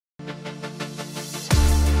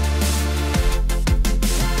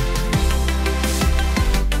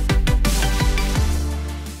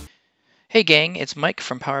Hey gang, it's Mike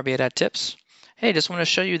from PowerBI.Tips. Hey, just want to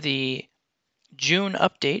show you the June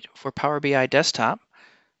update for Power BI Desktop.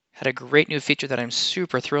 Had a great new feature that I'm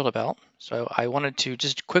super thrilled about. So I wanted to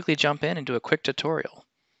just quickly jump in and do a quick tutorial.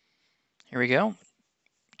 Here we go.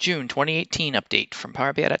 June 2018 update from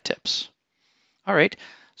PowerBI.Tips. All right,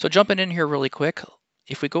 so jumping in here really quick.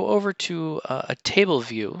 If we go over to a table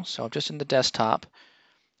view, so I'm just in the desktop,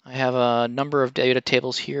 I have a number of data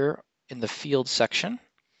tables here in the field section.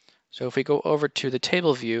 So if we go over to the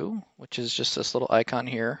table view, which is just this little icon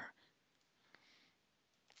here,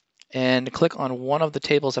 and click on one of the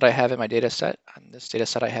tables that I have in my data set. On this data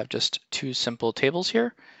set, I have just two simple tables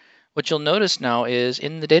here. What you'll notice now is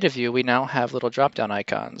in the data view, we now have little drop-down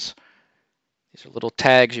icons. These are little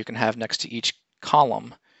tags you can have next to each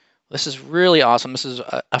column. This is really awesome. This is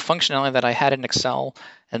a functionality that I had in Excel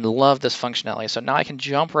and love this functionality. So now I can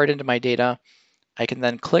jump right into my data. I can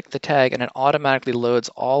then click the tag and it automatically loads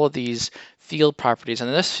all of these field properties.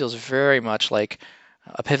 And this feels very much like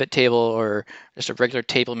a pivot table or just a regular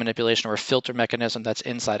table manipulation or a filter mechanism that's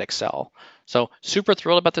inside Excel. So super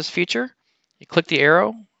thrilled about this feature. You click the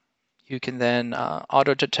arrow, you can then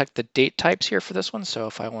auto detect the date types here for this one. So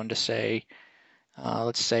if I wanted to say,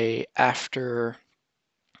 let's say after,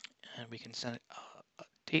 and we can send a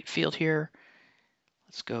date field here.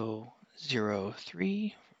 Let's go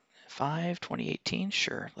 03/5/2018.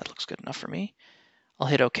 Sure, that looks good enough for me. I'll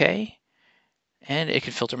hit OK, and it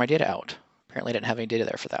can filter my data out. Apparently I didn't have any data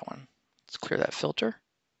there for that one. Let's clear that filter.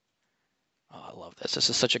 Oh, I love this. This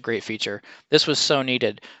is such a great feature. This was so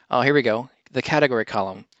needed. Oh, here we go. The category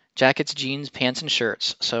column. Jackets, jeans, pants, and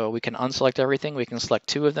shirts. So we can unselect everything. We can select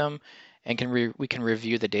two of them, and we can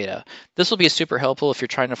review the data. This will be super helpful if you're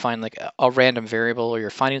trying to find like a random variable or you're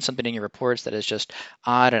finding something in your reports that is just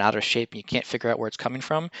odd and out of shape and you can't figure out where it's coming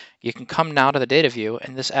from. You can come now to the data view,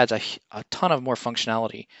 and this adds a ton of more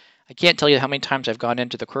functionality. I can't tell you how many times I've gone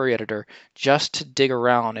into the query editor just to dig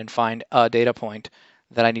around and find a data point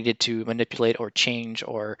that I needed to manipulate or change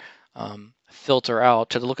or filter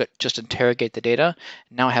out to look at, just interrogate the data.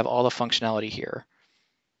 Now I have all the functionality here.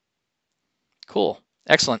 Cool,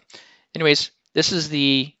 excellent. Anyways, this is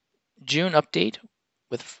the June update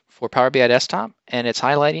for Power BI Desktop, and it's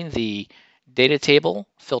highlighting the data table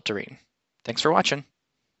filtering. Thanks for watching.